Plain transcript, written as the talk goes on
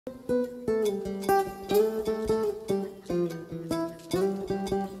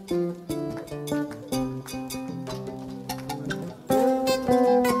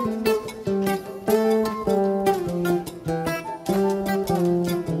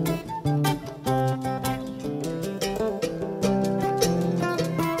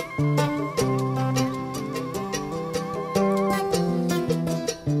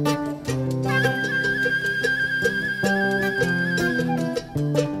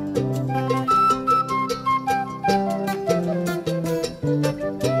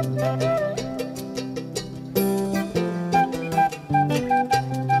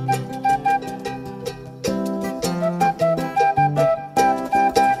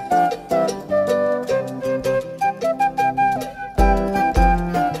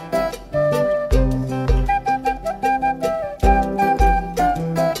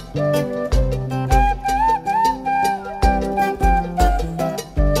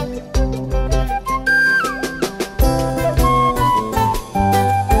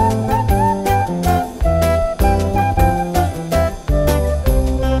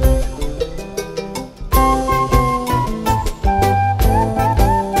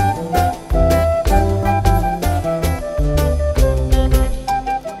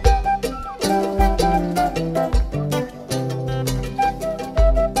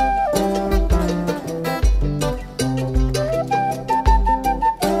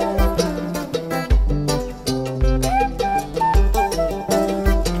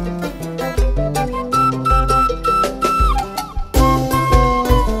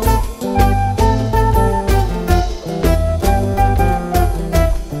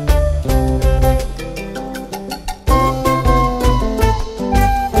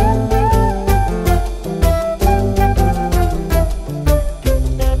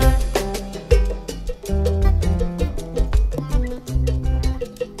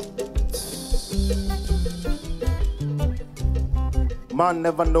Man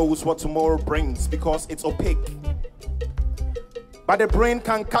never knows what tomorrow brings because it's opaque. But the brain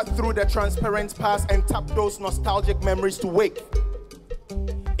can cut through the transparent past and tap those nostalgic memories to wake.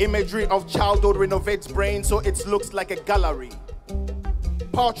 Imagery of childhood renovates brain so it looks like a gallery.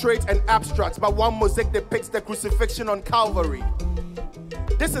 Portrait and abstract, but one mosaic depicts the crucifixion on Calvary.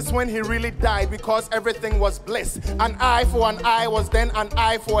 This is when he really died because everything was bliss. An eye for an eye was then an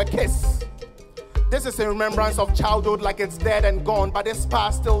eye for a kiss. This is a remembrance of childhood like it's dead and gone, but this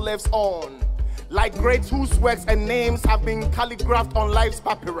past still lives on. Like greats whose works and names have been calligraphed on life's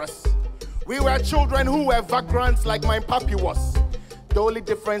papyrus. We were children who were vagrants like my papi was. The only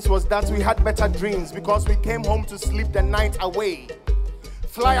difference was that we had better dreams because we came home to sleep the night away.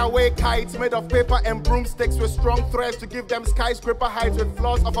 Fly away kites made of paper and broomsticks with strong threads to give them skyscraper heights with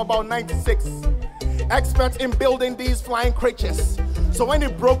floors of about 96. Experts in building these flying creatures, so when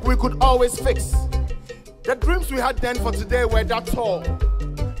it broke we could always fix. The dreams we had then for today were that tall.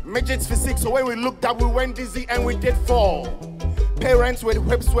 Midgets physics, so when we looked up we went dizzy and we did fall. Parents with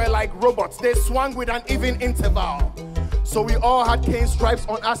whips were like robots, they swung with an even interval. So we all had cane stripes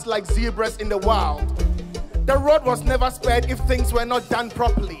on us like zebras in the wild. The road was never spared if things were not done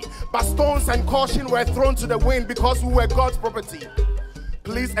properly. But stones and caution were thrown to the wind because we were God's property.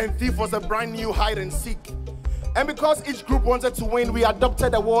 Police and thief was a brand new hide and seek. And because each group wanted to win, we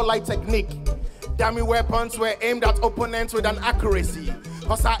adopted a warlike technique. Dummy weapons were aimed at opponents with an accuracy.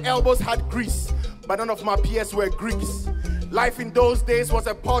 Cause our elbows had grease, but none of my peers were Greeks. Life in those days was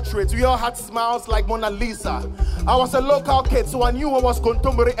a portrait. We all had smiles like Mona Lisa. I was a local kid, so I knew what was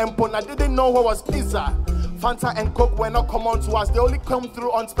contemporary and pon. I didn't know what was pizza. Fanta and Coke were not common to us. They only come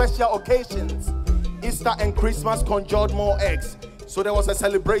through on special occasions. Easter and Christmas conjured more eggs, so there was a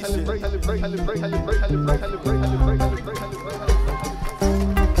celebration.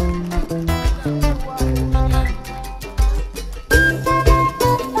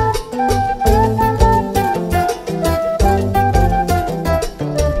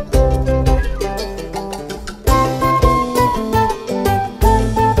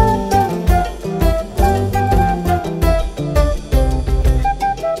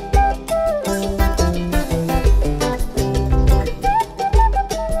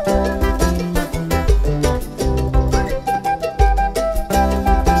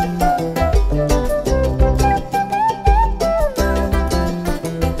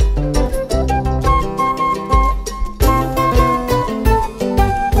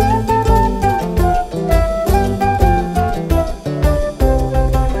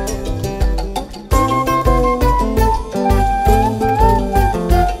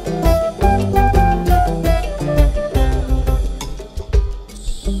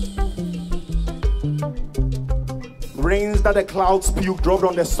 the clouds puke, drove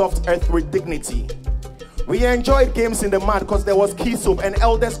on the soft earth with dignity. We enjoyed games in the mud because there was key soap and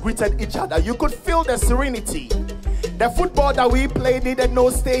elders greeted each other. You could feel the serenity. The football that we played needed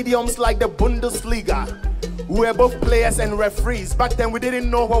no stadiums like the Bundesliga. We were both players and referees. Back then we didn't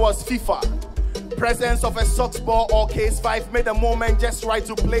know what was FIFA. Presence of a socks ball or case 5 made the moment just right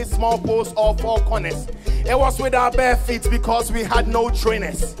to play small posts or 4 corners. It was with our bare feet because we had no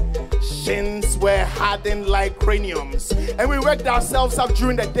trainers. Shins were hardened like craniums. And we worked ourselves up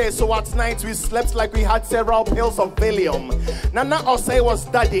during the day, so at night we slept like we had several pills of Valium. Nana Osei was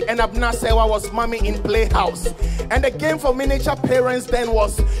daddy and Abna Sewa was mommy in playhouse. And the game for miniature parents then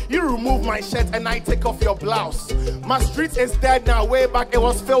was, you remove my shirt and I take off your blouse. My street is dead now, way back it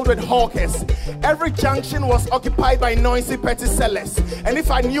was filled with hawkers. Every junction was occupied by noisy petty sellers. And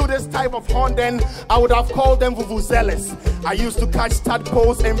if I knew this type of horn then, I would have called them vuvuzelas. I used to catch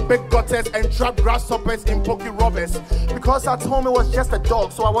tadpoles in big gutters and trap grasshoppers in pokey robbers. Because at home it was just a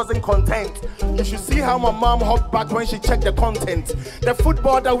dog, so I wasn't content. You should see how my mom hopped back when she checked the content. The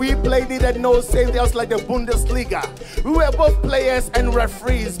football that we played needed no saviors like the Bundesliga. We were both players and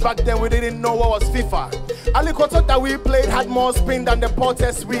referees. Back then we didn't know what was FIFA. Alikoto that we played had more spin than the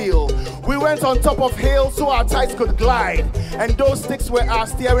Porter's wheel. We went on top of hills so our tights could glide, and those sticks were our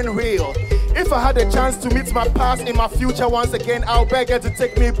steering wheel. If I had a chance to meet my past in my future once again, I'll beg her to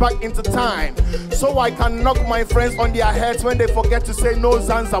take me back into time, so I can knock my friends on their heads when they forget to say no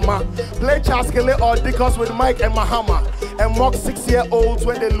Zanzama. Play Chaskele or Dickos with Mike and Mahama, and mock 6-year-olds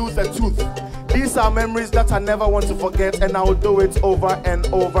when they lose a tooth. These are memories that I never want to forget, and I'll do it over and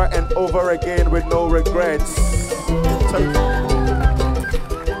over and over again with no regrets.